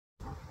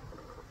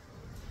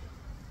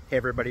Hey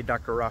everybody,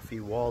 Dr.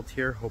 Raphi Walt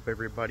here. Hope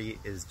everybody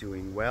is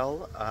doing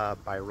well.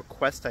 By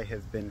request, I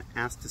have been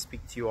asked to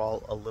speak to you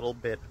all a little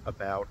bit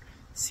about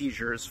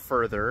seizures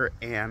further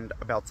and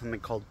about something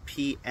called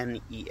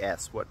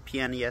PNES. What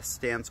PNES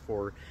stands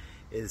for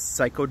is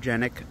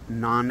Psychogenic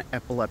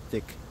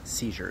Non-Epileptic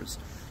Seizures.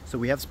 So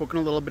we have spoken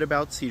a little bit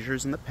about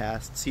seizures in the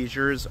past.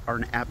 Seizures are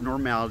an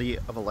abnormality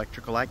of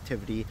electrical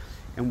activity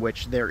in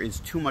which there is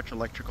too much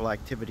electrical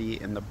activity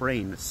in the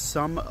brain.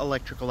 Some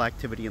electrical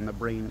activity in the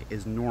brain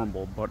is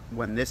normal, but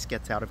when this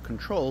gets out of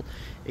control,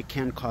 it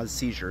can cause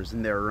seizures,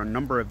 and there are a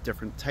number of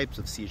different types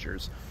of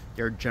seizures.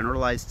 There are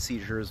generalized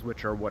seizures,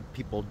 which are what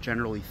people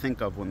generally think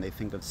of when they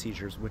think of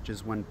seizures, which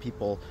is when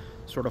people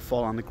sort of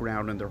fall on the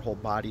ground and their whole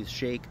bodies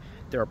shake.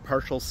 There are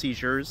partial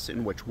seizures,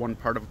 in which one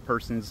part of a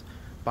person's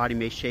body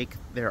may shake.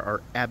 There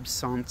are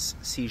absence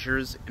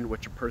seizures, in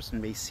which a person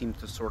may seem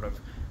to sort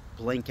of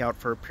blank out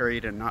for a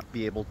period and not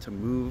be able to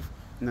move,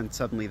 and then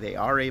suddenly they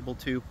are able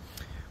to.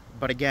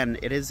 But again,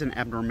 it is an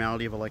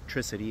abnormality of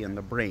electricity in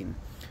the brain.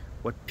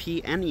 What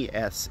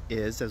PNES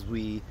is, as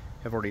we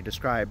have already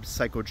described,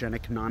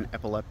 psychogenic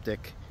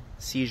non-epileptic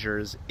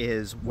seizures,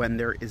 is when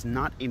there is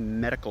not a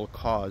medical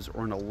cause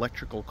or an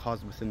electrical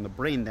cause within the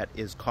brain that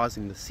is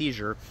causing the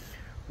seizure.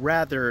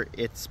 Rather,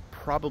 it's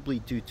probably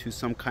due to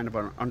some kind of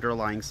an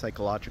underlying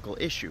psychological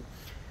issue.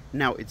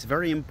 Now, it's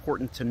very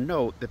important to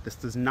note that this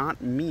does not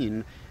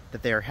mean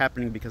that they are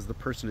happening because the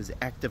person is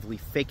actively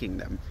faking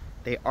them.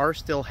 They are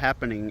still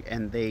happening,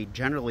 and they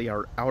generally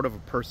are out of a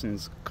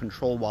person's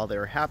control while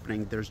they're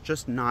happening. There's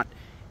just not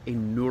a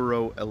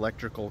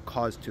neuroelectrical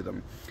cause to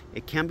them.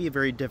 It can be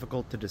very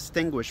difficult to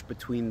distinguish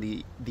between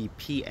the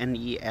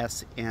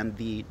PNES and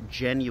the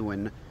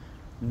genuine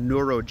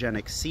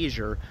neurogenic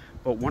seizure,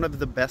 but one of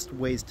the best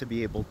ways to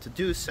be able to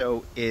do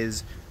so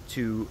is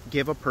to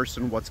give a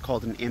person what's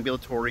called an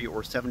ambulatory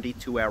or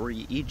 72-hour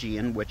EEG,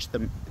 in which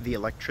the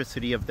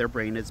electricity of their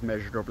brain is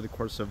measured over the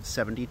course of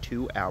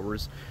 72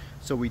 hours.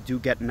 So we do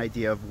get an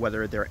idea of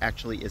whether there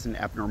actually is an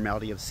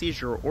abnormality of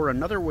seizure. Or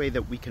another way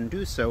that we can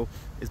do so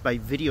is by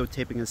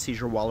videotaping a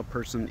seizure while a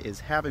person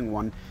is having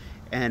one.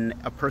 And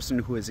a person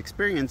who is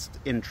experienced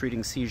in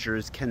treating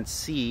seizures can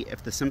see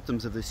if the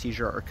symptoms of the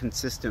seizure are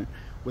consistent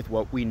with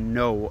what we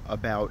know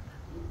about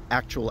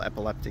actual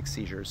epileptic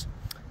seizures.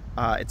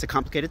 It's a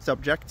complicated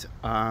subject,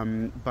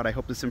 but I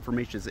hope this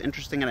information is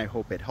interesting and I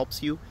hope it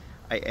helps you.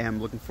 I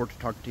am looking forward to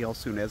talking to you all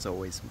soon, as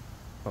always.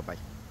 Bye-bye.